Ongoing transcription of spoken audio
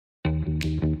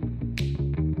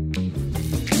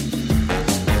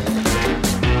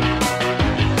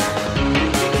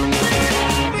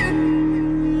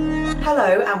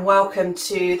Hello and welcome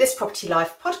to this Property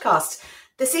Life podcast.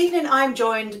 This evening I'm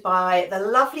joined by the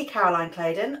lovely Caroline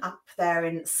Claydon up there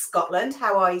in Scotland.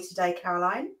 How are you today,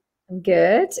 Caroline? I'm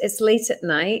good. It's late at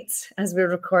night as we're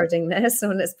recording this,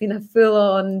 and it's been a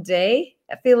full-on day.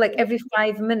 I feel like every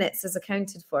 5 minutes is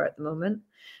accounted for at the moment.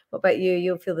 What about you?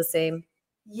 You'll feel the same?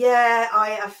 Yeah,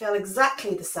 I feel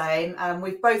exactly the same.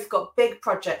 We've both got big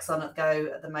projects on at go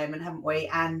at the moment, haven't we?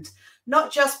 And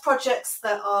not just projects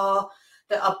that are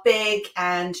big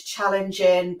and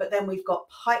challenging, but then we've got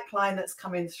pipeline that's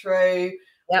coming through,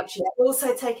 which is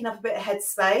also taking up a bit of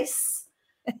headspace.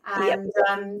 And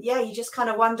you just kind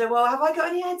of wonder, well, have I got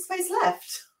any headspace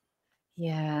left?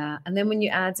 Yeah. And then when you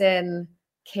add in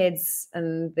kids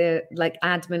and the like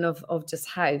admin of just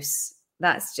house,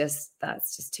 that's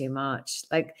just too much.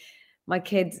 Like my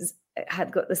kids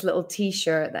had got this little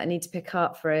t-shirt that I need to pick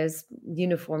up for his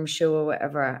uniform show or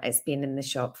whatever. It's been in the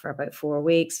shop for about 4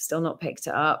 weeks, still not picked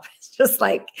it up. It's just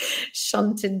like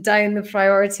shunted down the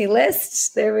priority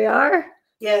list. There we are.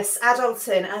 Yes,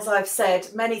 adulting, as I've said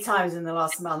many times in the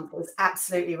last month, was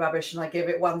absolutely rubbish, and I give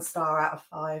it 1 star out of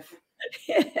 5.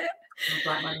 I'd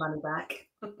like my money back.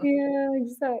 Yeah,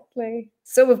 exactly.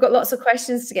 So we've got lots of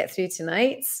questions to get through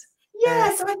tonight.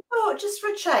 Yeah, so I thought just for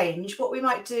a change, what we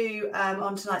might do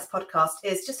on tonight's podcast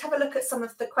is just have a look at some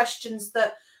of the questions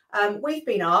that we've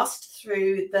been asked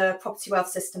through the Property Wealth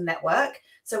System network.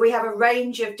 So we have a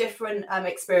range of different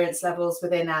experience levels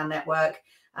within our network.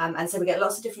 And so we get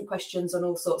lots of different questions on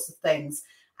all sorts of things.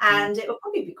 And it will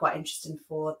probably be quite interesting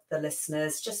for the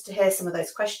listeners just to hear some of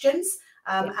those questions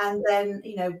and then,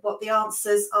 you know, what the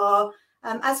answers are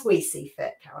as we see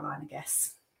fit, Caroline, I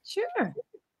guess. Sure.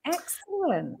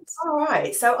 Excellent. All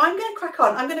right. So I'm going to crack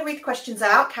on. I'm going to read the questions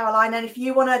out, Caroline. And if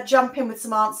you want to jump in with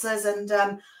some answers, and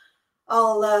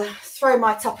I'll throw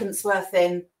my tuppence worth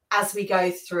in as we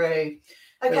go through.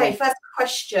 Okay. First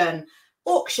question,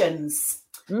 auctions.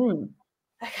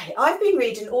 Okay, I've been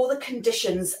reading all the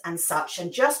conditions and such,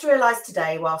 and just realised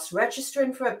today, whilst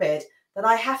registering for a bid, that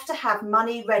I have to have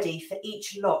money ready for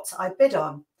each lot I bid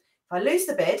on. If I lose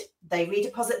the bid, they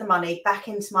redeposit the money back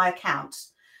into my account.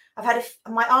 I've had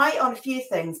my eye on a few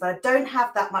things, but I don't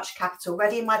have that much capital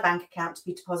ready in my bank account to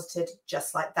be deposited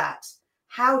just like that.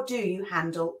 How do you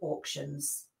handle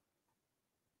auctions?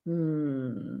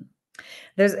 I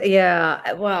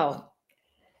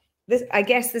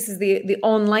guess this is the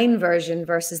online version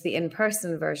versus the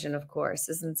in-person version, of course,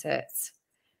 isn't it?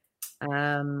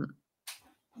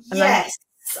 Yes,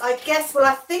 I guess. Well,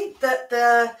 I think that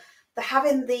the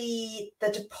having the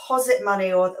deposit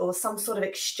money or some sort of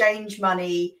exchange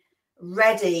money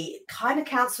ready kind of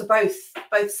counts for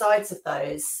both sides of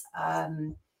those.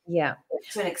 To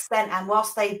an extent. And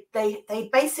whilst they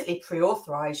basically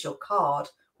pre-authorize your card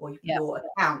or your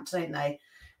account, don't they?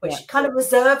 Which kind of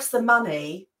reserves the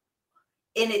money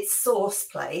in its source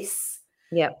place.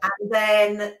 And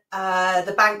then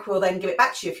the bank will then give it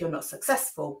back to you if you're not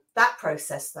successful. That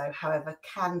process, though, however,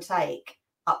 can take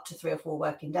up to 3 or 4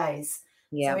 working days.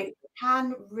 So it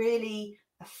can really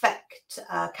affect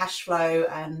cash flow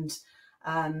and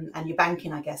your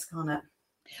banking, I guess, can't it?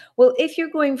 Well, if you're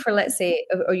going for, let's say,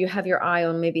 or you have your eye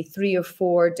on maybe 3 or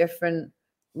 4 different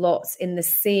lots in the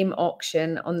same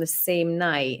auction on the same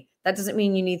night, that doesn't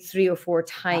mean you need 3 or 4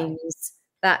 times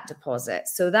that deposit.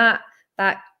 So that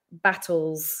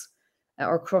battles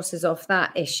or crosses off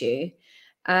that issue.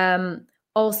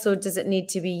 Also, does it need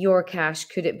to be your cash?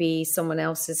 Could it be someone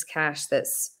else's cash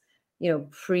that's, you know,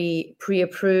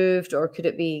 pre-approved, or could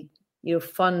it be, you know,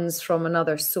 funds from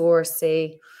another source,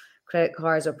 say credit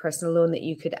cards or personal loan that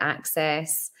you could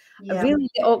access? Really,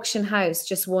 the auction house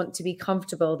just want to be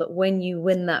comfortable that when you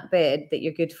win that bid, that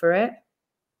you're good for it.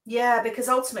 Yeah, because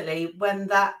ultimately, when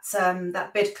that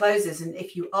bid closes, and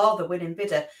if you are the winning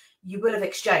bidder, you will have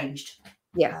exchanged.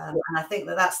 And I think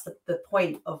that's the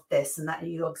point of this, and that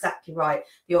you're exactly right.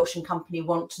 The auction company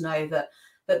want to know that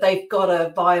they've got a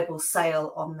viable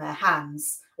sale on their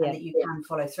hands and that you can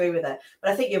follow through with it.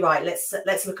 But I think you're right.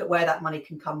 Let's look at where that money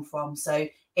can come from. So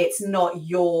it's not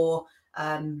your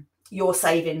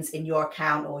savings in your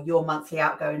account or your monthly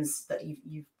outgoings that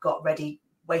you've got ready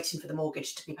waiting for the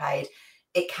mortgage to be paid.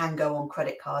 It can go on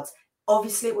credit cards.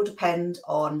 Obviously, it will depend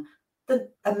on the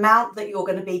amount that you're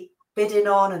going to be bidding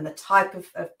on and the type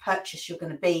of purchase you're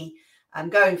going to be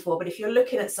going for. But if you're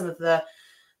looking at some of the,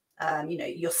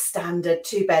 your standard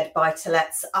 2-bed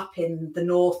buy-to-lets up in the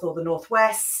north or the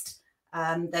northwest,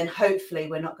 then hopefully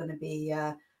we're not going to be,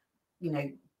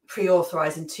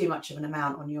 pre-authorizing too much of an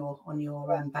amount on your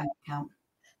bank account.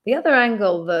 The other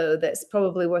angle, though, that's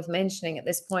probably worth mentioning at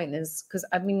this point is because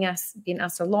I've been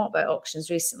asked a lot about auctions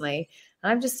recently,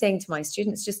 and I'm just saying to my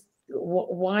students, just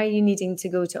why are you needing to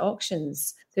go to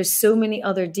auctions? There's so many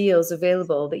other deals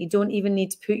available that you don't even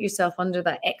need to put yourself under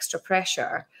that extra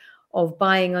pressure of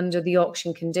buying under the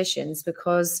auction conditions,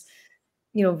 because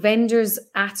vendors'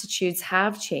 attitudes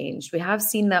have changed. We have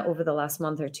seen that over the last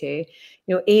month or two.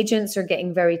 Agents are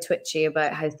getting very twitchy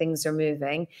about how things are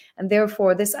moving. And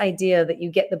therefore, this idea that you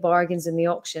get the bargains in the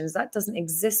auctions, that doesn't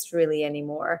exist really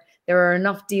anymore. There are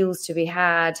enough deals to be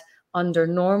had under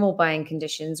normal buying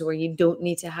conditions where you don't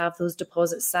need to have those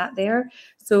deposits sat there.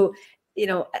 So,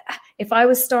 if I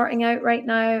was starting out right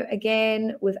now,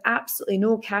 again, with absolutely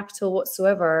no capital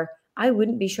whatsoever, I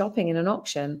wouldn't be shopping in an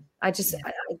auction. I just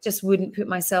wouldn't put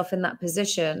myself in that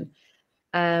position,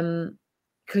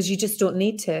 because you just don't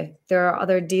need to. There are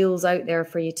other deals out there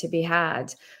for you to be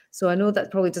had. So I know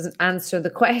that probably doesn't answer the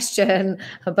question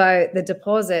about the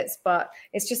deposits, but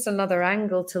it's just another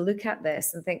angle to look at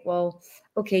this and think, well,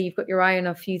 okay, you've got your eye on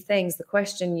a few things. The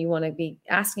question you want to be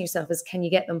asking yourself is, can you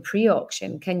get them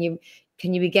pre-auction? Can you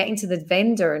be getting to the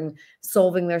vendor and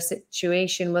solving their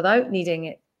situation without needing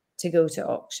it to go to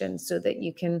auction, so that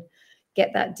you can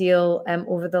get that deal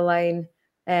over the line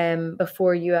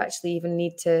before you actually even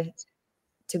need to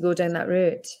go down that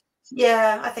route?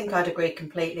 Yeah, I think I'd agree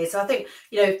completely. So I think,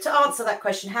 to answer that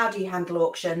question, how do you handle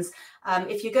auctions?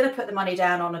 If you're going to put the money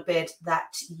down on a bid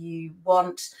that you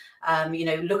want,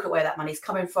 look at where that money's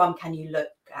coming from. Can you look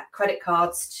at credit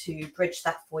cards to bridge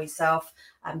that for yourself?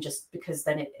 Just because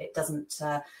then it doesn't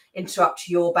interrupt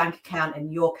your bank account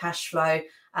and your cash flow.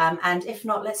 And if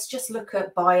not, let's just look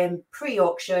at buying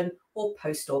pre-auction or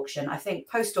post-auction. I think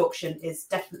post-auction is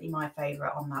definitely my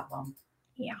favourite on that one.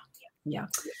 Yeah.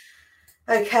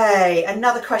 Okay,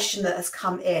 another question that has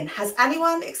come in. Has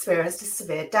anyone experienced a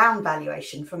severe down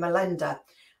valuation from a lender?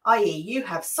 i.e. you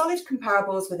have solid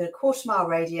comparables within a quarter-mile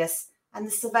radius and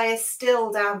the surveyor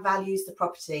still down values the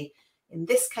property. In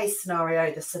this case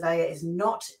scenario, the surveyor is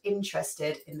not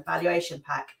interested in the valuation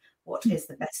pack. What is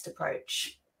the best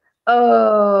approach?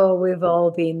 Oh, we've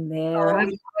all been there,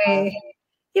 haven't we?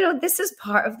 Yeah. This is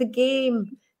part of the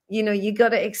game. You got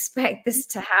to expect this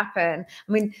to happen.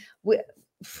 I mean,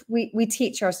 we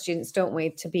teach our students, don't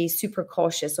we, to be super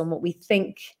cautious on what we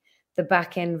think the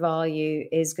back end value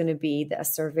is going to be that a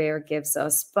surveyor gives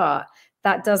us. But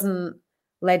that doesn't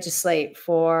legislate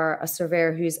for a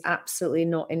surveyor who's absolutely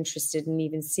not interested in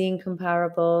even seeing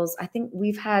comparables. I think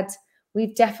we've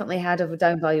definitely had a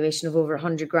down valuation of over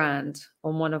 100 grand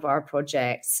on one of our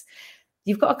projects.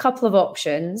 You've got a couple of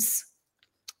options.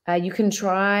 You can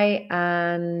try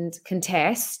and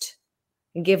contest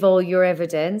and give all your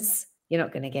evidence. You're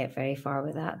not going to get very far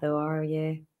with that, though, are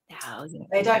you? No.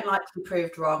 They don't like to be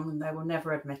proved wrong, and they will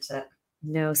never admit it.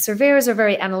 No, surveyors are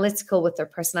very analytical with their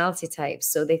personality types,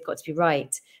 so they've got to be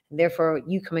right. And therefore,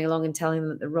 you coming along and telling them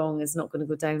that they're wrong is not going to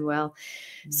go down well.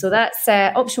 So that's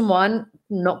option one,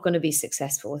 not going to be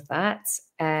successful with that.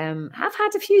 I've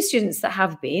had a few students that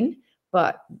have been,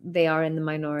 but they are in the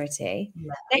minority.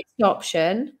 Yeah.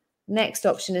 Next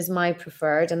option is my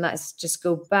preferred, and that's just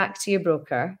go back to your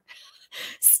broker,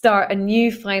 start a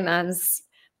new finance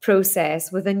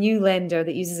process with a new lender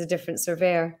that uses a different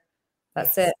surveyor.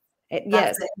 That's it.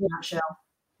 Yes. It in a nutshell.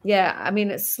 Yeah. I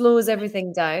mean, it slows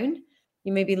everything down.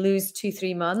 You maybe lose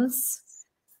 2-3 months,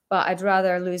 but I'd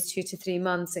rather lose 2 to 3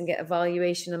 months and get a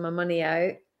valuation of my money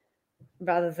out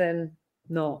rather than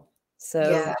not. So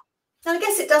yeah. And I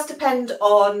guess it does depend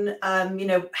on,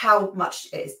 how much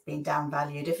it is being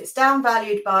downvalued. If it's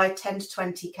downvalued by 10 to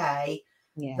 20K,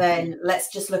 then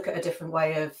let's just look at a different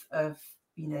way of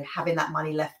having that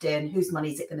money left in. Whose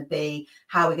money is it going to be?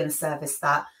 How are we going to service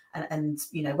that? And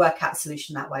work out a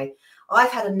solution that way.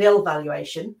 I've had a nil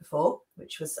valuation before,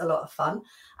 which was a lot of fun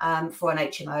for an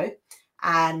HMO.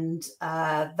 And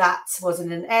that was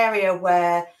in an area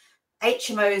where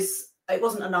HMOs, it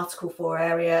wasn't an Article 4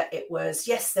 area. It was,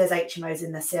 yes, there's HMOs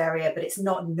in this area, but it's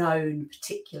not known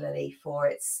particularly for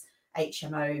its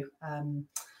HMO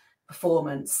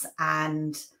performance.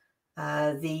 And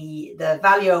the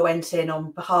valuer went in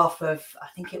on behalf of, I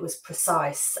think it was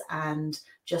Precise, and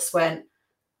just went,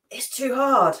 it's too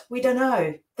hard. We don't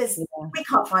know. We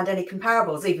can't find any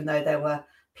comparables, even though there were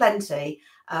plenty.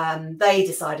 They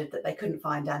decided that they couldn't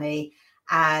find any.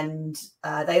 And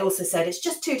they also said, it's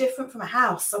just too different from a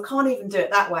house. So I can't even do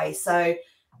it that way. So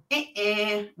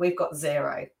we've got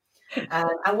 0.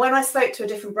 And when I spoke to a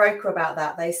different broker about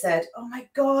that, they said, oh my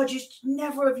God, you should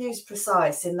never have used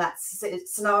Precise in that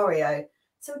scenario.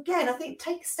 So again, I think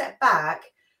take a step back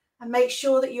and make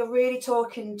sure that you're really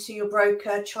talking to your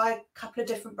broker. Try a couple of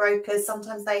different brokers.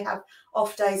 Sometimes they have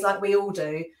off days like we all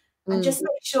do. And just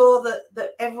make sure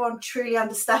that everyone truly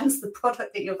understands the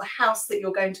product the house that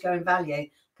you're going to go and value,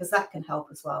 because that can help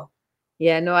as well.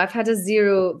 Yeah, no, I've had a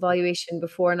zero valuation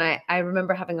before, and I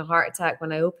remember having a heart attack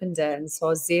when I opened it and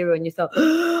saw zero, and you thought,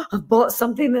 oh, I've bought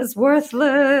something that's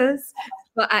worthless.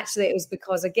 But actually, it was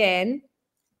because, again,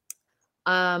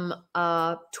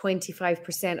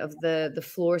 25% of the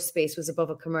floor space was above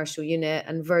a commercial unit,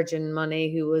 and Virgin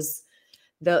Money, who was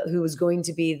going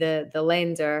to be the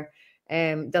lender,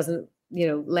 doesn't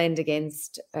lend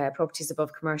against properties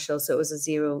above commercial, so it was a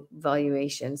zero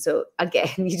valuation. So again,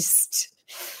 you just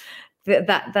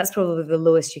that's probably the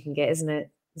lowest you can get, isn't it?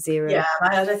 Zero. Yeah,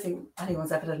 I don't think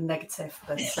anyone's ever done negative,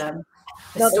 but there's still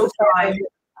time.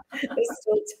 There's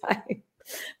still time.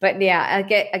 But yeah,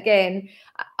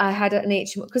 I had an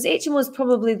HMO, because HMO is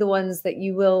probably the ones that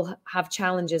you will have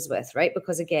challenges with, right?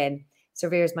 Because again,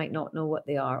 surveyors might not know what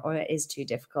they are, or it is too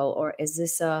difficult, or is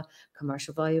this a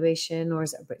commercial valuation, or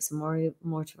is it a bricks and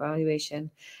mortar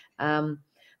valuation?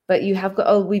 But you have got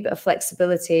a wee bit of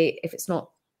flexibility if it's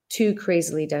not too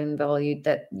crazily downvalued,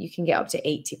 that you can get up to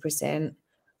 80%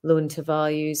 loan to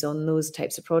values on those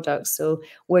types of products. So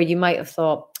where you might have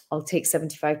thought, I'll take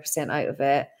 75% out of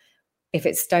it, if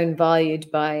it's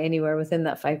downvalued by anywhere within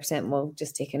that 5%, we'll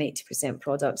just take an 80%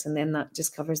 product, and then that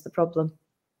just covers the problem.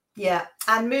 Yeah.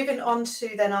 And moving on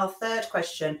to then our third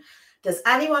question, does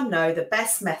anyone know the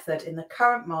best method in the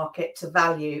current market to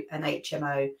value an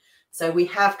HMO? So we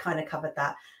have kind of covered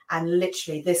that. And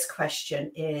literally this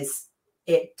question is,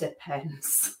 it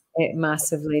depends. It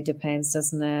massively depends,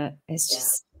 doesn't it? It's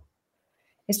just,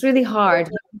 it's really hard.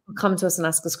 People come to us and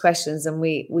ask us questions, and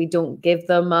we don't give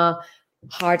them a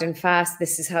hard and fast,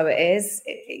 this is how it is.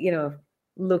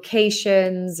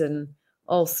 Locations and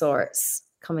all sorts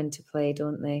come into play,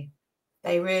 don't they?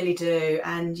 They really do.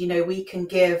 And, we can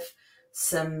give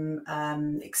some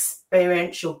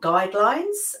experiential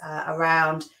guidelines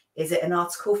around, is it an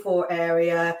Article 4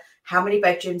 area? How many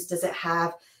bedrooms does it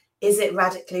have? Is it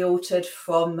radically altered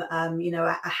from,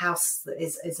 a house that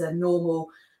is a normal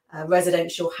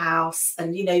residential house?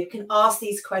 And, you can ask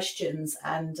these questions,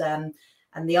 and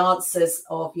the answers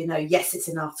of, yes, it's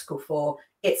in Article 4.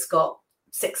 It's got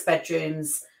 6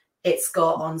 bedrooms. It's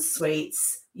got en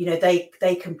suites.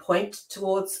 They can point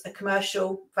towards a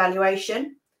commercial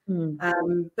valuation.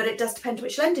 But it does depend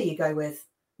which lender you go with.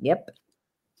 Yep.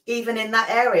 Even in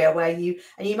that area where you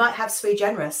might have sui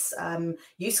generis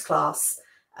use class,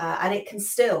 and it can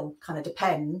still kind of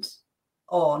depend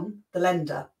on the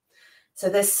lender. So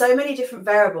there's so many different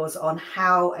variables on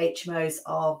how HMOs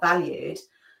are valued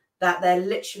that there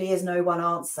literally is no one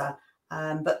answer.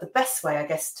 But the best way, I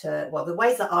guess, the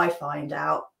ways that I find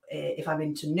out if I'm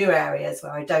into new areas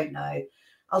where I don't know,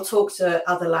 I'll talk to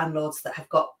other landlords that have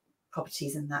got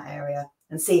properties in that area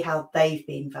and see how they've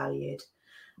been valued.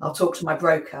 I'll talk to my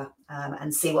broker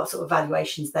and see what sort of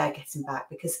valuations they're getting back,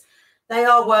 because they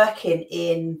are working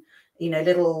in,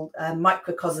 little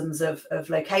microcosms of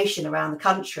location around the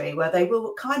country where they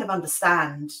will kind of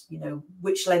understand,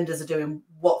 which lenders are doing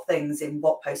what things in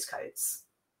what postcodes.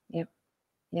 Yeah,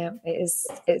 it is.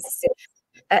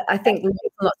 I think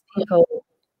lots of people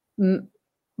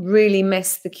really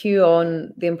miss the cue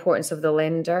on the importance of the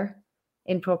lender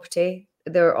in property.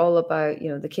 They're all about,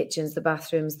 the kitchens, the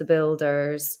bathrooms, the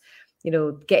builders,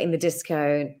 getting the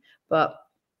discount, but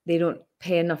they don't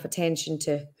pay enough attention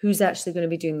to who's actually going to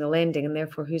be doing the lending, and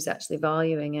therefore who's actually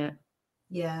valuing it.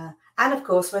 Yeah. And of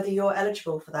course, whether you're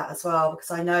eligible for that as well, because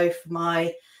I know for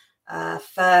my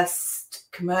first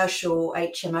commercial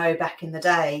HMO back in the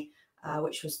day,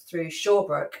 which was through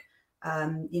Shawbrook,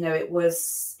 it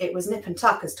was nip and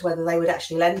tuck as to whether they would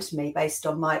actually lend to me based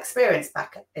on my experience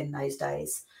back in those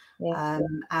days. Yeah.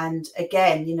 And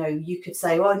again, you could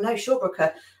say, well, no, Shawbrook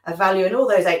are valuing all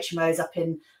those HMOs up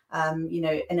in,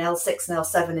 in L6 and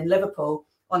L7 in Liverpool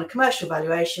on a commercial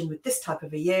valuation with this type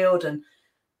of a yield and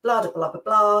blah, blah, blah, blah,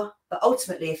 blah. But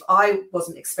ultimately, if I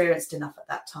wasn't experienced enough at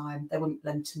that time, they wouldn't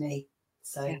lend to me.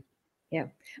 So, yeah.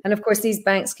 And of course, these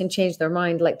banks can change their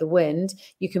mind like the wind.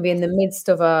 You can be in the midst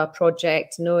of a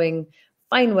project knowing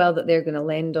fine well that they're going to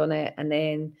lend on it. And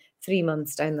then 3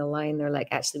 months down the line, they're like,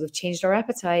 actually, we've changed our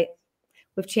appetite.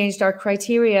 We've changed our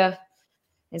criteria.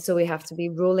 And so we have to be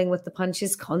rolling with the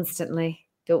punches constantly,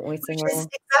 don't we? Which is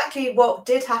exactly what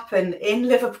did happen in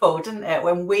Liverpool, didn't it?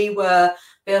 When we were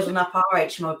building up our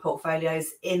HMO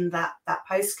portfolios in that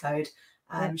postcode,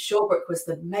 Shawbrook was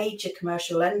the major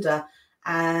commercial lender.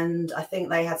 And I think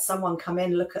they had someone come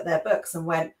in, look at their books and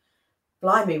went,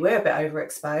 blimey, we're a bit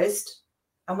overexposed.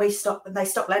 And they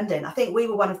stopped lending. I think we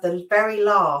were one of the very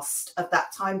last of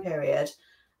that time period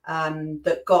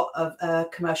that got a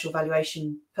commercial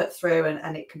valuation put through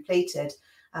and it completed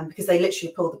because they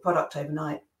literally pulled the product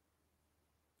overnight.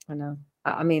 I know.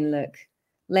 I mean, look,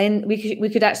 We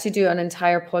could actually do an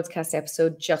entire podcast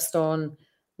episode just on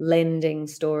lending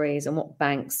stories and what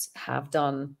banks have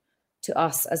done to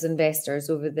us as investors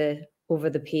over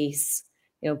the piece,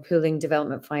 pooling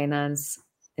development finance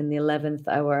in the 11th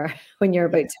hour when you're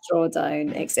about to draw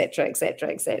down, etc., etc.,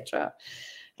 etc.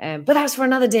 But that's for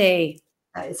another day.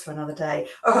 That is for another day.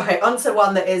 All right, on to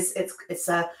one that is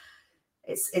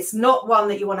it's not one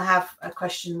that you want to have a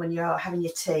question when you're having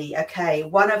your tea. Okay,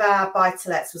 one of our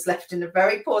buy-to-lets was left in a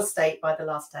very poor state by the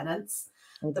last tenants.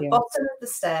 The bottom of the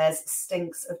stairs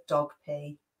stinks of dog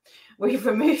pee. We've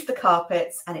removed the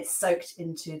carpets and it's soaked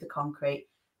into the concrete.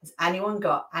 Has anyone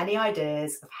got any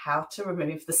ideas of how to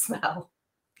remove the smell?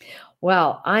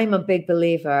 Well, I'm a big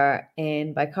believer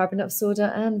in bicarbonate of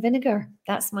soda and vinegar.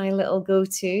 That's my little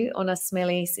go-to on a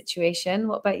smelly situation.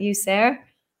 What about you, Sarah?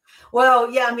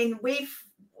 Well, yeah, I mean, we're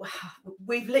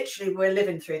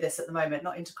living through this at the moment,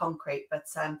 not into concrete, but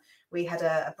we had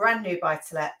a brand new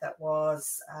buy-to-let that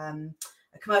was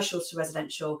a commercial to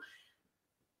residential.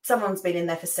 Someone's been in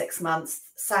there for 6 months.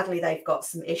 Sadly, they've got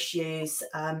some issues.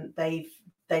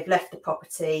 They've left the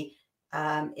property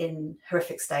in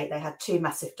horrific state. They had 2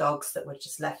 massive dogs that were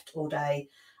just left all day.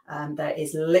 There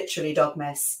is literally dog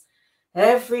mess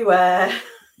everywhere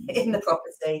in the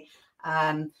property.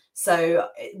 So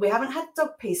we haven't had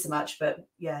dog pee so much, but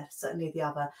yeah, certainly the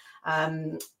other.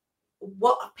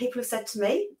 What people have said to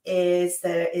me is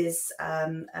there is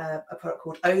a product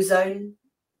called Ozone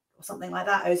or something like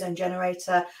that, ozone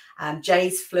generator,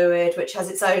 Jay's fluid, which has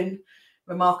its own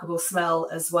remarkable smell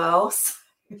as well. So,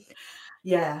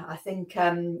 yeah, I think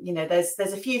there's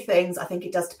a few things. I think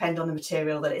it does depend on the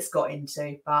material that it's got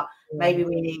into, but maybe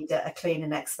we need a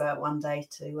cleaning expert one day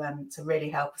to really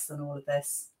help us on all of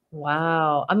this.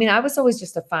 Wow. I mean, I was always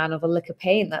just a fan of a lick of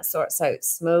paint that sorts out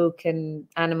smoke and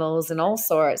animals and all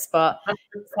sorts, but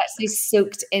it's actually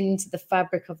soaked into the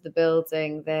fabric of the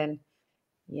building, then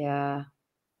yeah.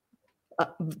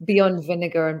 Beyond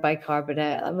vinegar and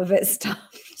bicarbonate, I'm a bit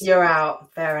stumped. You're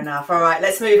out. Fair enough. All right,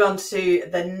 let's move on to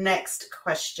the next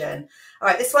question. All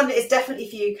right, this one is definitely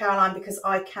for you, Caroline, because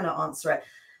I cannot answer it.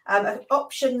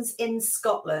 Options in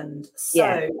Scotland. So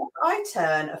if I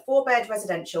turn a 4-bed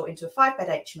residential into a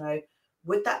 5-bed HMO,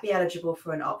 would that be eligible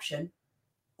for an option,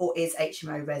 or is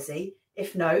HMO resi?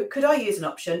 If no, could I use an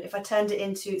option if I turned it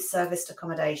into serviced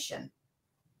accommodation?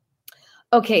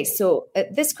 Okay, so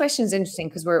this question is interesting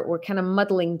because we're kind of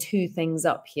muddling 2 things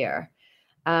up here.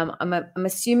 I'm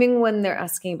assuming when they're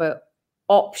asking about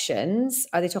options,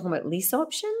 are they talking about lease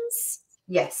options?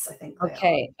 Yes, I think they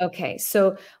are. Okay.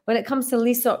 So when it comes to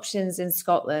lease options in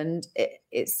Scotland,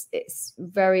 it's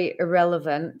very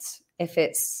irrelevant if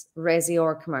it's resi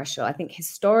or commercial. I think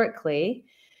historically,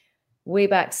 way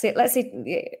back, let's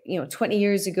say 20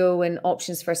 years ago when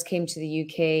options first came to the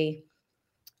UK,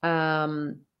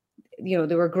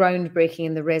 they were groundbreaking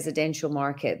in the residential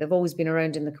market. They've always been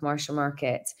around in the commercial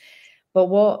market. But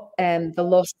what the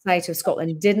Law Society of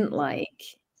Scotland didn't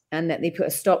like, and that they put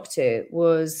a stop to,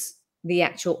 was the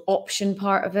actual option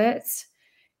part of it.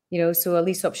 So a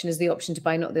lease option is the option to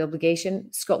buy, not the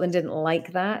obligation. Scotland didn't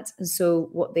like that. And so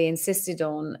what they insisted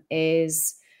on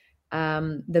is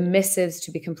the missives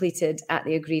to be completed at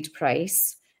the agreed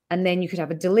price. And then you could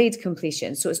have a delayed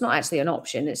completion. So it's not actually an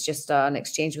option. It's just an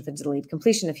exchange with a delayed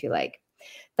completion, if you like.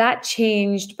 That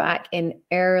changed back in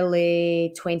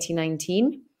early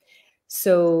 2019.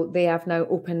 So they have now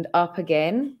opened up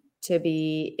again to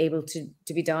be able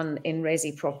to be done in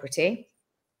resi property.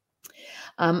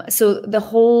 So the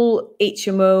whole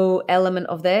HMO element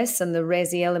of this and the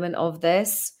resi element of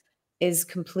this is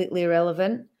completely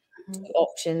irrelevant to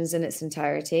options in its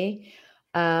entirety.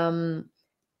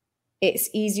 It's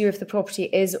easier if the property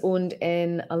is owned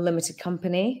in a limited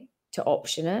company to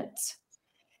option it.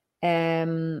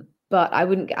 But I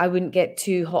wouldn't get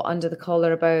too hot under the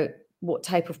collar about what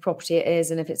type of property it is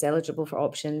and if it's eligible for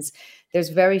options. There's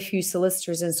very few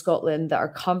solicitors in Scotland that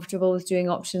are comfortable with doing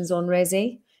options on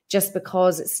resi, just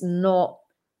because it's not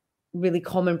really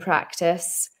common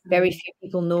practice. Very few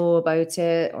people know about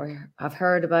it or have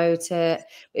heard about it.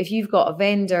 If you've got a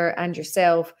vendor and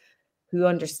yourself who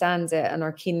understands it and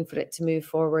are keen for it to move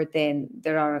forward, then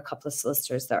there are a couple of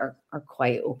solicitors that are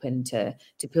quite open to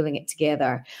pulling it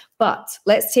together. But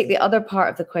let's take the other part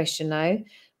of the question now,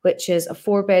 which is a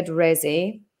 4-bed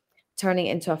resi turning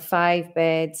into a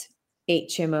 5-bed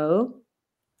HMO.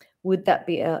 Would that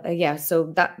be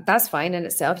so that's fine in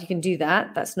itself. You can do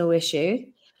that. That's no issue.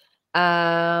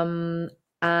 And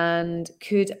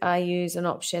could I use an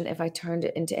option if I turned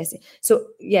it into SA? So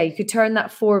yeah, you could turn that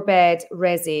 4-bed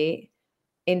resi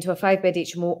into a 5-bed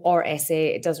HMO or SA.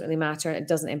 It doesn't really matter, and it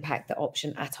doesn't impact the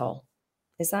option at all.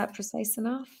 Is that precise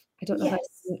enough? I don't know if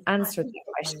I answered that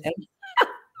question.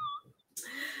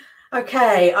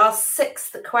 Okay, our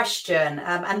sixth question,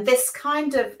 and this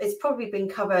kind of is probably been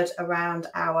covered around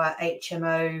our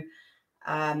HMO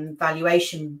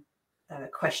valuation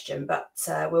question, but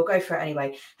we'll go for it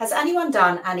anyway. Has anyone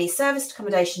done any serviced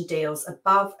accommodation deals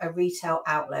above a retail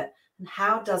outlet, and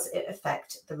how does it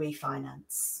affect the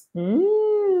refinance?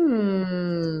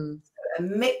 A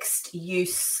mixed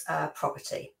use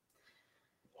property.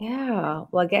 Yeah,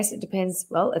 well, I guess it depends.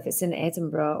 Well, if it's in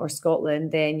Edinburgh or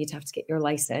Scotland, then you'd have to get your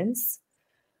license.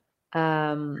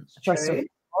 First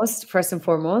and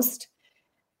foremost.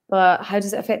 But how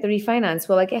does it affect the refinance?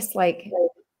 Well, I guess like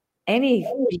any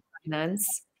refinance,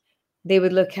 they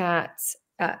would look at,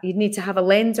 you'd need to have a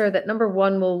lender that, number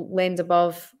one, will lend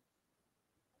above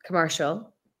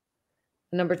commercial.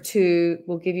 Number two,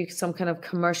 will give you some kind of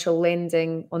commercial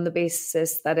lending on the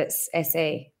basis that it's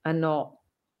SA and not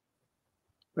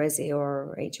Resi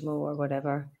or HMO or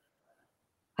whatever.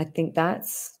 I think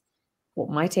that's what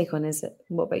my take on is.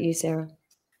 What about you, Sarah?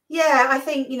 Yeah, I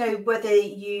think, you know, whether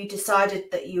you decided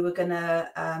that you were going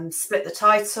to split the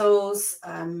titles,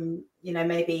 you know,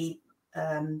 maybe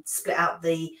split out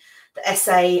the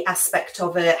SA aspect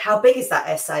of it. How big is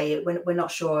that SA? We're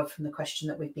not sure from the question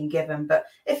that we've been given. But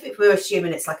if we're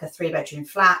assuming it's like a 3-bedroom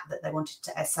flat that they wanted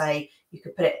to SA, you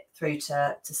could put it through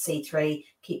to C3,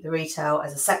 keep the retail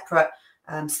as a separate,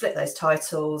 split those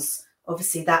titles.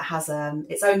 Obviously, that has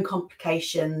its own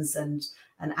complications and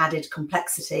added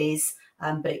complexities.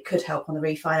 But it could help on the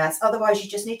refinance. Otherwise, you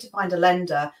just need to find a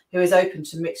lender who is open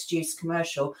to mixed use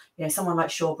commercial. You know, someone like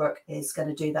Shawbrook is going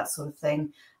to do that sort of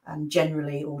thing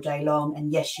generally all day long.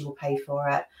 And yes, you will pay for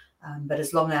it. But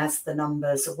as long as the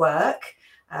numbers work,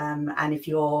 and if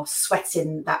you're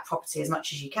sweating that property as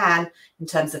much as you can in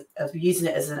terms of using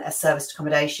it as a serviced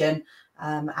accommodation,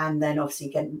 and then obviously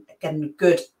getting a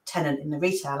good tenant in the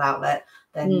retail outlet,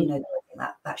 then you know, I think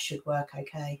that should work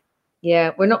okay.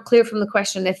 Yeah, we're not clear from the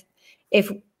question if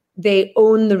they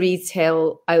own the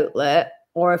retail outlet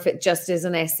or if it just is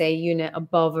an SA unit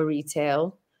above a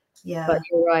retail. Yeah. But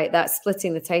you're right, that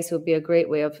splitting the title would be a great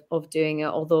way of doing it.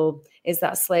 Although, is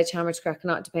that sledgehammer to crack a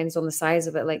nut? It depends on the size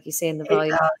of it, like you say, in the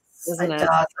value. It does.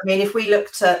 I mean, if we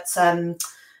looked at,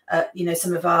 you know,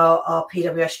 some of our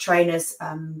PWS trainers,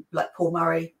 like Paul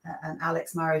Murray and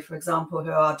Alex Murray, for example,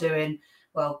 who are doing,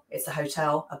 well, it's a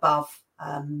hotel above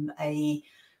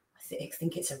I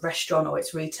think it's a restaurant or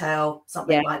it's retail,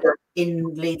 something like that in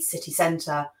Leeds city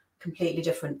centre. Completely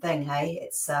different thing, hey?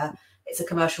 It's a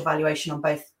commercial valuation on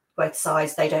both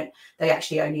sides. They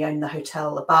actually only own the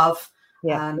hotel above,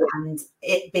 and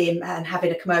it being and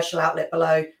having a commercial outlet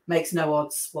below makes no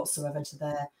odds whatsoever to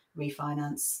their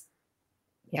refinance.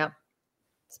 Yeah,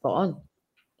 spot on.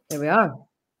 There we are.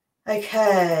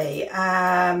 Okay,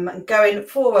 going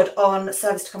forward on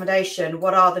serviced accommodation,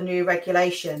 what are the new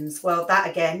regulations? Well, that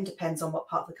again depends on what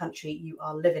part of the country you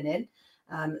are living in.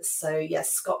 So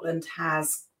yes, Scotland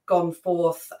has gone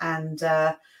forth and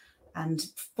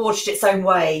forged its own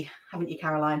way, haven't you,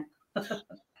 Caroline?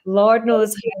 Lord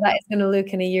knows how that is going to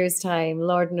look in a year's time.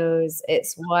 Lord knows.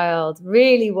 It's wild,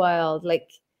 really wild.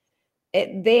 Like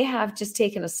they have just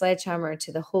taken a sledgehammer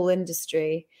to the whole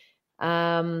industry.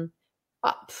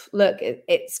 Look,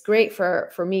 it's great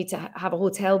for me to have a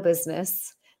hotel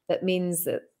business. That means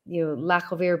that, you know,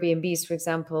 lack of Airbnbs, for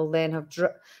example, then have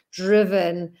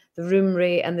driven the room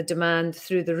rate and the demand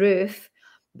through the roof.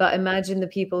 But imagine the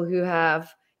people who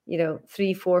have, you know,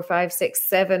 3, 4, 5, 6,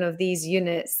 7 of these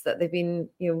units that they've been,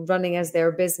 you know, running as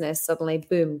their business, suddenly,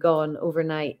 boom, gone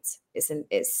overnight.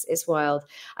 It's wild.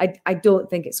 I don't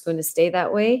think it's going to stay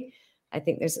that way. I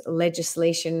think there's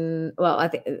litigation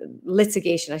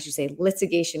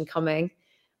coming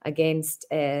against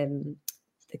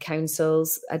the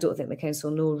councils. I don't think the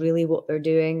council know really what they're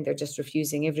doing. They're just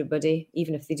refusing everybody,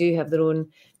 even if they do have their own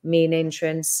main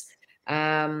entrance.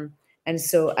 And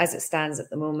so as it stands at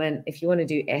the moment, if you want to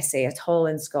do SA at all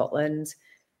in Scotland,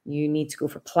 you need to go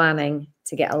for planning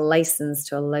to get a license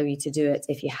to allow you to do it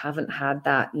if you haven't had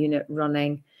that unit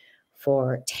running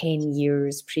for 10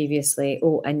 years previously.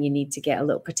 Oh, and you need to get a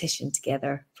little petition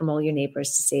together from all your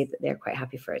neighbours to say that they're quite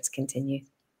happy for it to continue.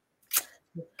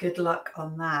 Good luck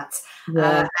on that.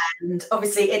 Yeah. And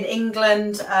obviously in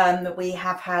England, we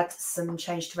have had some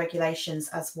change to regulations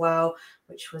as well,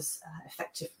 which was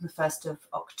effective from the 1st of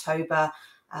October.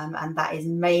 And that is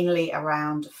mainly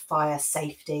around fire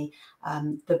safety.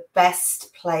 The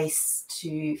best place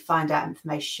to find out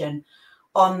information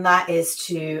on that is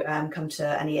to come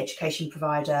to any education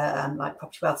provider like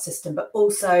Property Wealth System, but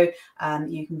also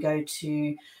you can go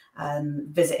to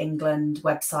Visit England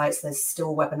websites. There's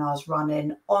still webinars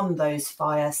running on those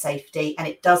fire safety, and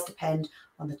it does depend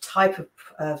the type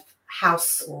of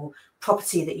house or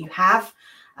property that you have.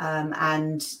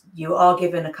 And you are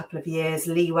given a couple of years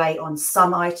leeway on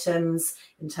some items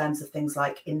in terms of things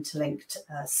like interlinked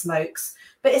smokes.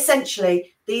 But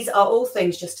essentially, these are all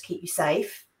things just to keep you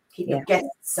safe, keep your guests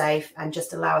safe, and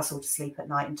just allow us all to sleep at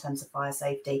night in terms of fire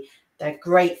safety. They're a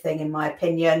great thing, in my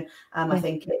opinion. I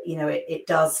think, it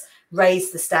does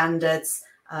raise the standards.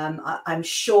 I'm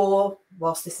sure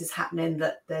whilst this is happening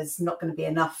that there's not going to be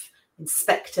enough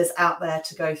inspectors out there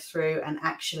to go through and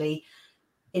actually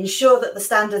ensure that the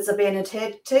standards are being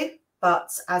adhered to.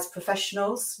 But as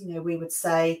professionals, we would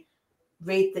say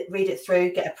read it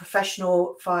through, get a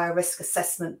professional fire risk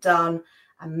assessment done,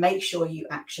 and make sure you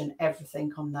action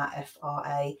everything on that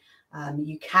FRA.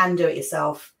 You can do it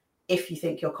yourself if you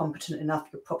think you're competent enough,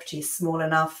 your property is small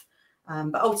enough.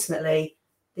 But ultimately,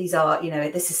 these are,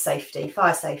 this is safety,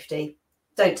 fire safety.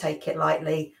 Don't take it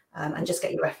lightly, and just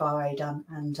get your FRA done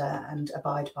and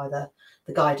abide by the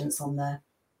guidance on there.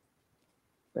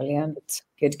 Brilliant.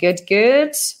 Good.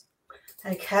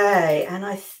 Okay, and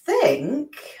I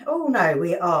think,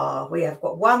 we have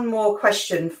got one more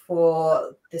question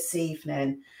for this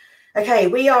evening. Okay,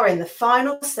 we are in the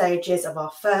final stages of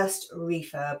our first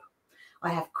refurb. I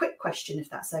have a quick question, if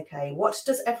that's okay. What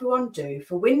does everyone do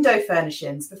for window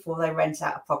furnishings before they rent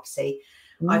out a property?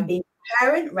 I've been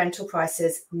comparing rental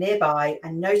prices nearby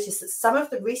and noticed that some of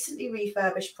the recently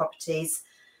refurbished properties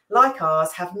like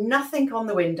ours have nothing on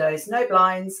the windows, no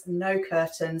blinds, no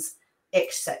curtains,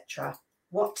 etc.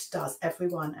 What does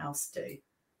everyone else do?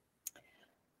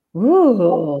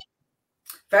 Ooh,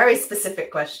 very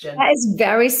specific question. That is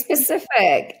very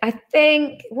specific. I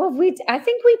think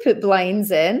we put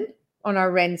blinds in on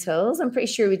our rentals. I'm pretty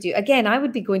sure we do. Again, I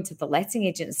would be going to the letting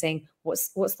agent and saying, what's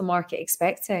the market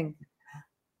expecting?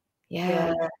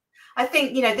 Yeah. I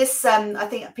think, this, I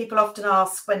think people often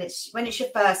ask when it's your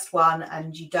first one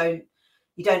and you don't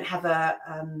have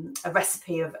a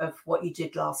recipe of what you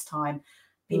did last time.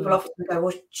 People often go,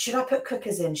 well, should I put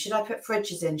cookers in? Should I put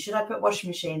fridges in? Should I put washing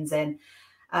machines in?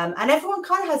 And everyone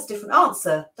kind of has a different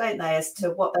answer, don't they, as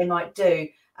to what they might do.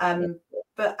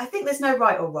 But I think there's no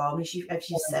right or wrong, as you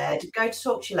said. Go to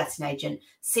talk to your letting agent,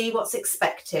 see what's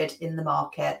expected in the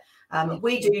market.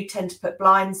 We do tend to put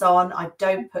blinds on. I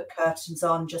don't put curtains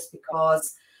on just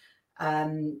because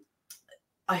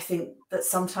I think that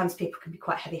sometimes people can be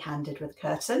quite heavy-handed with a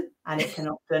curtain, and it can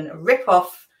often rip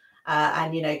off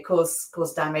and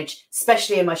cause damage,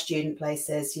 especially in my student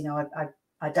places.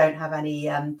 I don't have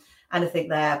anything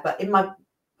there, but in my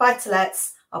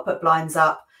buy-to-lets, I'll put blinds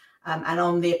up. And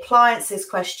on the appliances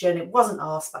question, it wasn't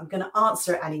asked, but I'm going to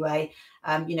answer it anyway.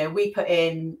 We put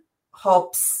in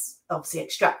hobs, obviously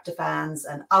extractor fans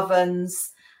and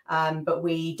ovens, but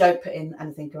we don't put in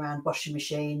anything around washing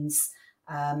machines.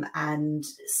 And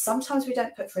sometimes we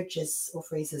don't put fridges or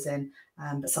freezers in,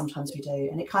 but sometimes we do.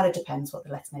 And it kind of depends what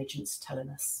the letting agent's telling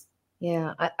us.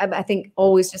 Yeah, I think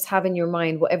always just have in your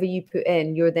mind, whatever you put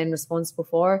in, you're then responsible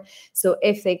for. So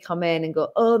if they come in and go,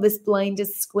 oh, this blind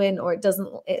is squint, or it doesn't,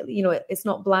 it's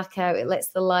not blackout, it lets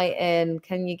the light in,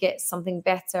 can you get something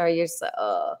better? You're just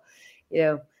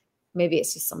like, maybe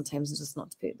it's just sometimes just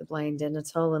not to put the blind in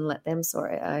at all and let them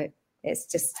sort it out. It's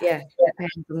just, it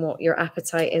depends on what your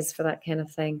appetite is for that kind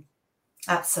of thing.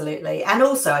 Absolutely. And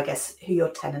also, I guess, who your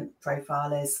tenant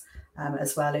profile is.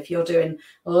 As well, if you're doing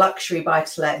luxury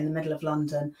buy-to-let in the middle of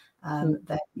London,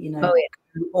 then go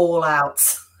all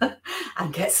out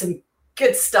and get some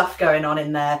good stuff going on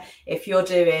in there. If you're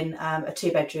doing a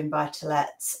 2-bedroom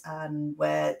buy-to-let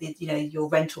where your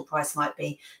rental price might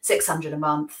be $600 a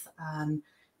month,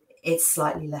 it's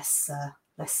slightly less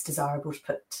desirable to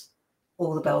put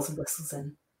all the bells and whistles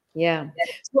in. Yeah.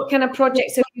 So what kind of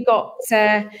projects have you got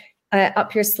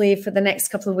up your sleeve for the next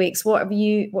couple of weeks? What are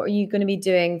you going to be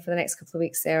doing for the next couple of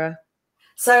weeks, Sarah?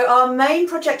 So our main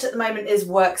project at the moment is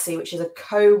Worksy, which is a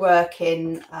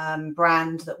co-working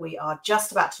brand that we are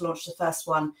just about to launch the first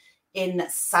one in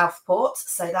Southport.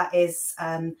 So that is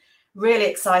really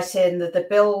exciting. The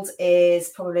build is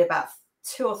probably about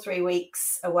 2 or 3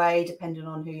 weeks away, depending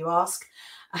on who you ask.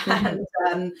 And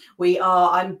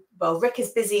Rick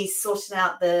is busy sorting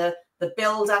out the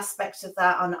build aspect of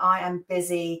that, and I am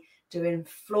busy doing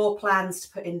floor plans to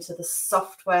put into the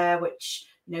software, which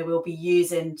we'll be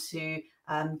using to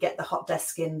get the hot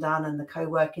desking done and the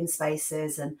co-working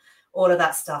spaces and all of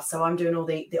that stuff. So I'm doing all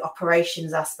the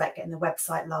operations aspect, getting the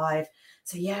website live.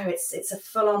 So it's a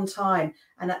full-on time.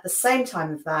 And at the same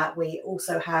time of that, we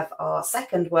also have our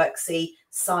second Worksy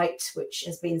site, which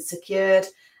has been secured,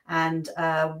 and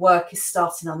work is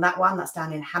starting on that one. That's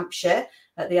down in Hampshire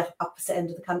at the opposite end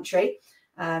of the country.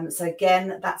 So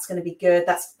again, that's going to be good.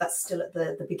 That's still at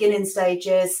the beginning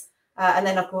stages. And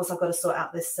then, of course, I've got to sort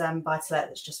out this buy-to-let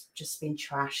that's just been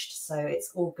trashed. So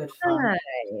it's all good fun.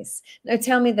 Nice. Now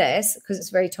tell me this, because it's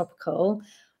very topical.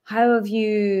 How have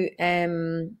you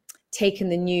taken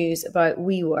the news about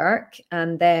WeWork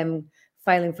and them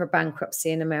filing for bankruptcy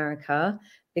in America?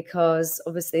 Because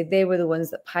obviously they were the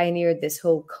ones that pioneered this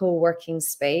whole co-working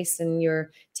space, and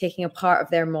you're taking a part of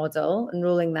their model and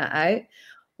rolling that out.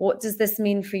 What does this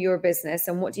mean for your business,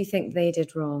 and what do you think they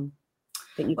did wrong?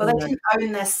 Well, they didn't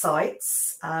own their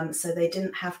sites, so they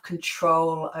didn't have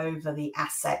control over the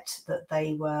asset that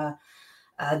they were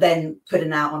then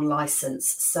putting out on license.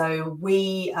 So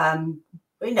we, and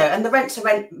the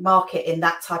rent-to-rent market in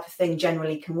that type of thing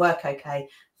generally can work okay.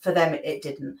 For them, it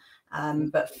didn't.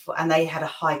 And they had a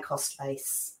high cost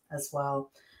base as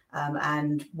well.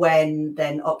 And when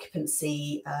then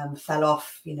occupancy fell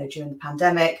off, during the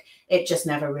pandemic, it just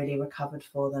never really recovered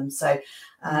for them. So,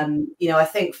 I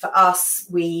think for us,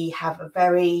 we have a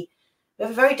very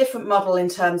different model in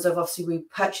terms of, obviously, we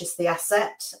purchased the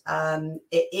asset.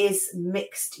 It is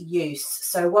mixed use.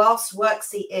 So whilst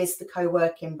Worksy is the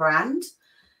co-working brand,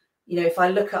 if I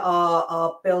look at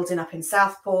our building up in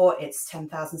Southport, it's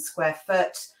 10,000 square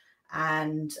foot.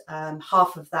 And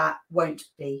half of that won't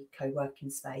be co-working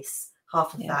space.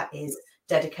 Half of that is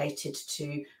dedicated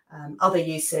to other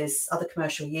uses, other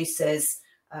commercial uses,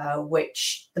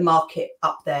 which the market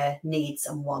up there needs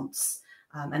and wants.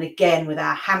 And again, with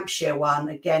our Hampshire one,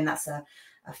 again, that's a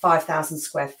 5,000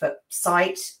 square foot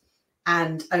site,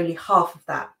 and only half of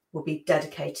that will be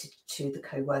dedicated to the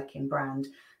co-working brand.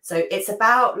 So it's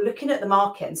about looking at the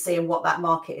market and seeing what that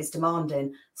market is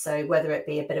demanding. So whether it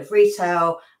be a bit of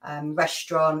retail,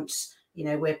 restaurant,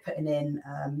 we're putting in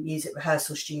music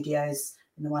rehearsal studios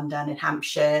in the one down in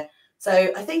Hampshire. So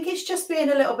I think it's just being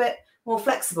a little bit more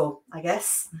flexible, I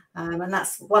guess. And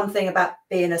that's one thing about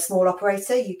being a small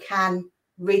operator. You can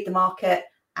read the market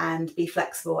and be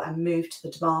flexible and move to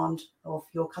the demand of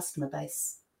your customer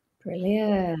base.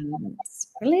 Brilliant.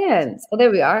 Well, there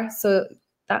we are. So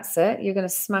that's it. You're going to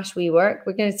smash WeWork.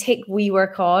 We're going to take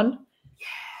WeWork on,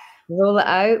 roll it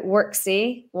out.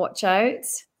 Worksy, watch out.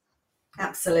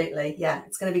 Absolutely. Yeah,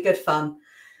 it's going to be good fun.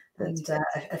 And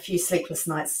a few sleepless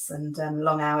nights and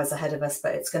long hours ahead of us,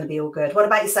 but it's going to be all good. What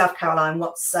about yourself, Caroline?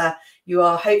 You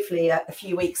are hopefully a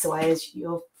few weeks away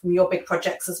from your big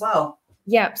projects as well.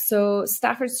 Yeah, so 11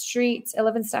 Stafford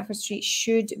Street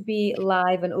should be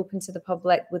live and open to the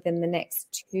public within the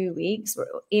next 2 weeks. We're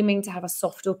aiming to have a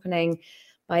soft opening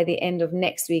by the end of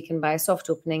next week. And by a soft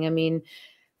opening, I mean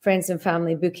friends and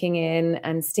family booking in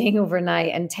and staying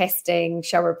overnight and testing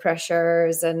shower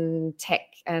pressures and tech,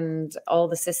 and all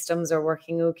the systems are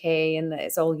working okay, and that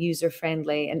it's all user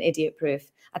friendly and idiot proof.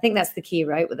 I think that's the key,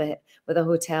 right? With a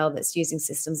hotel that's using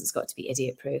systems, it's got to be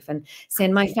idiot proof. And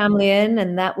send my family in,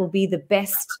 and that will be the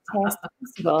best test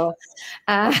possible.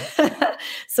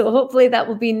 So hopefully that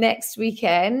will be next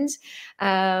weekend.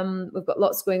 We've got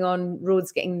lots going on,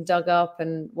 roads getting dug up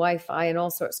and Wi-Fi and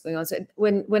all sorts going on. So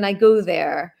when I go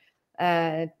there,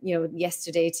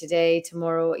 yesterday, today,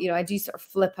 tomorrow, I do sort of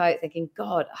flip out thinking,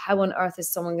 God, how on earth is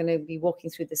someone going to be walking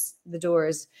through the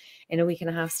doors in a week and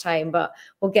a half's time? But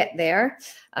we'll get there.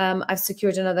 I've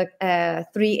secured another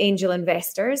 3 angel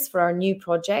investors for our new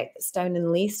project that's down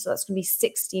in Leith. So that's going to be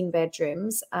 16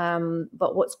 bedrooms.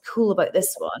 But what's cool about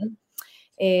this one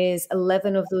is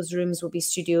 11 of those rooms will be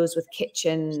studios with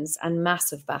kitchens and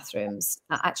massive bathrooms,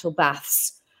 actual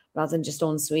baths rather than just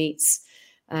en suites.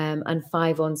 And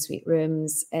 5 ensuite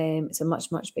rooms. It's a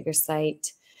much, much bigger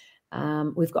site.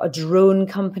 We've got a drone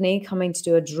company coming to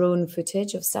do a drone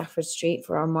footage of Stafford Street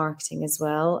for our marketing as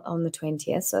well on the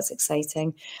 20th. So that's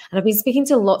exciting. And I've been speaking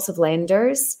to lots of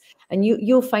lenders, and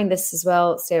you'll find this as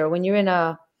well, Sarah, when you're in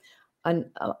a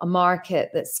market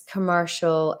that's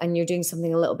commercial and you're doing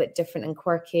something a little bit different and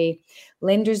quirky,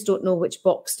 lenders don't know which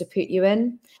box to put you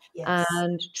in. Yes.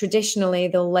 And traditionally,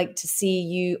 they'll like to see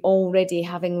you already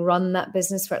having run that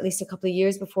business for at least a couple of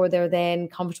years before they're then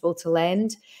comfortable to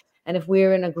lend. And if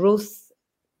we're in a growth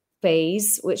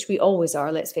phase, which we always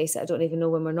are, let's face it, I don't even know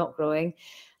when we're not growing.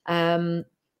 I'm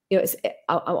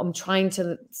trying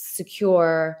to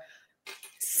secure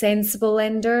sensible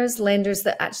lenders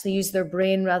that actually use their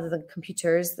brain rather than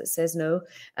computers that says no,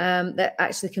 that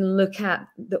actually can look at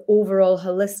the overall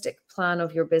holistic plan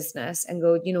of your business and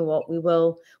go, you know what,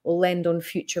 we'll lend on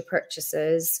future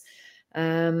purchases.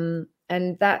 And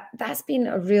that's been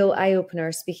a real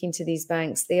eye-opener speaking to these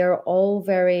banks. They are all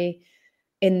very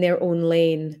in their own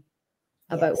lane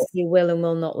about what you will and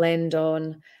will not lend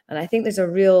on. And I think there's a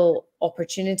real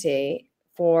opportunity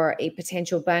for a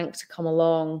potential bank to come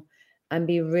along and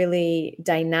be really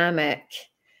dynamic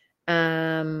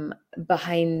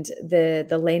behind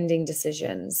the lending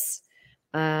decisions.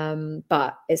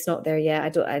 But it's not there yet. I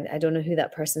don't know who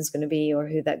that person's going to be or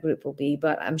who that group will be,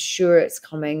 but I'm sure it's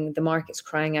coming. The market's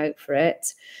crying out for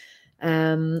it.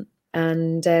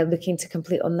 And looking to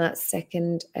complete on that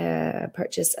second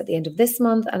purchase at the end of this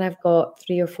month. And I've got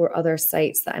 3 or 4 other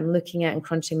sites that I'm looking at and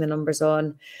crunching the numbers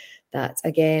on that,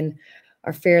 again,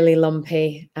 are fairly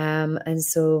lumpy. And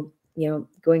so,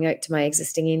 going out to my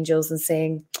existing angels and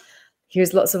saying,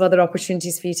 here's lots of other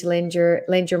opportunities for you to lend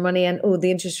your money. And,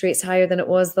 the interest rate's higher than it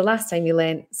was the last time you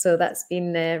lent. So that's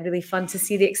been really fun to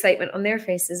see the excitement on their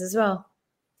faces as well.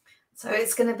 So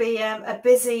it's going to be a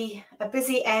busy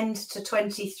end to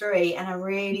 23 and a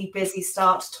really busy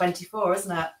start to 24,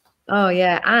 isn't it? Oh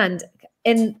yeah, and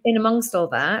in amongst all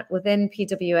that, within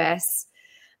PWS,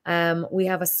 we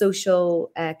have a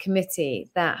social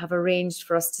committee that have arranged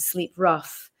for us to sleep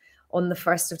rough on the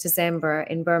 1st of December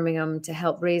in Birmingham to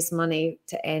help raise money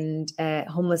to end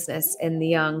homelessness in the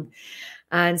young.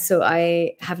 And so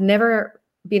I have never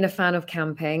been a fan of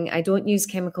camping. I don't use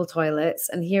chemical toilets.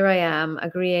 And here I am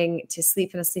agreeing to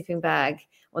sleep in a sleeping bag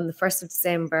on the 1st of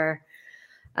December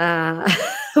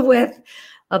with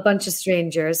a bunch of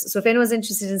strangers. So if anyone's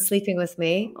interested in sleeping with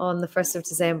me on the 1st of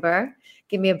December,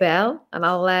 give me a bell and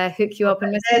I'll hook you up.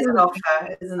 There's an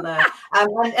offer, isn't there?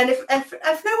 And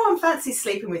if no one fancies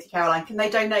sleeping with you, Caroline, can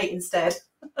they donate instead?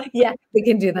 Yeah, we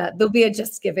can do that. There'll be a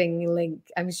Just Giving link,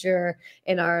 I'm sure,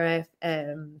 in our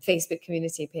Facebook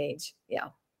community page. Yeah.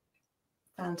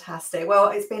 Fantastic. Well,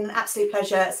 it's been an absolute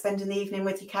pleasure spending the evening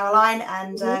with you, Caroline,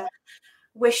 and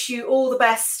wish you all the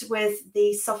best with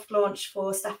the soft launch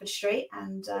for Stafford Street,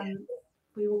 and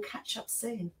we will catch up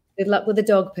soon. Good luck with the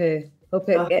dog poo. Hope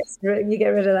you get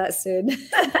rid of that soon.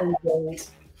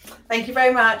 Thank you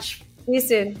very much. See you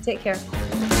soon. Take care.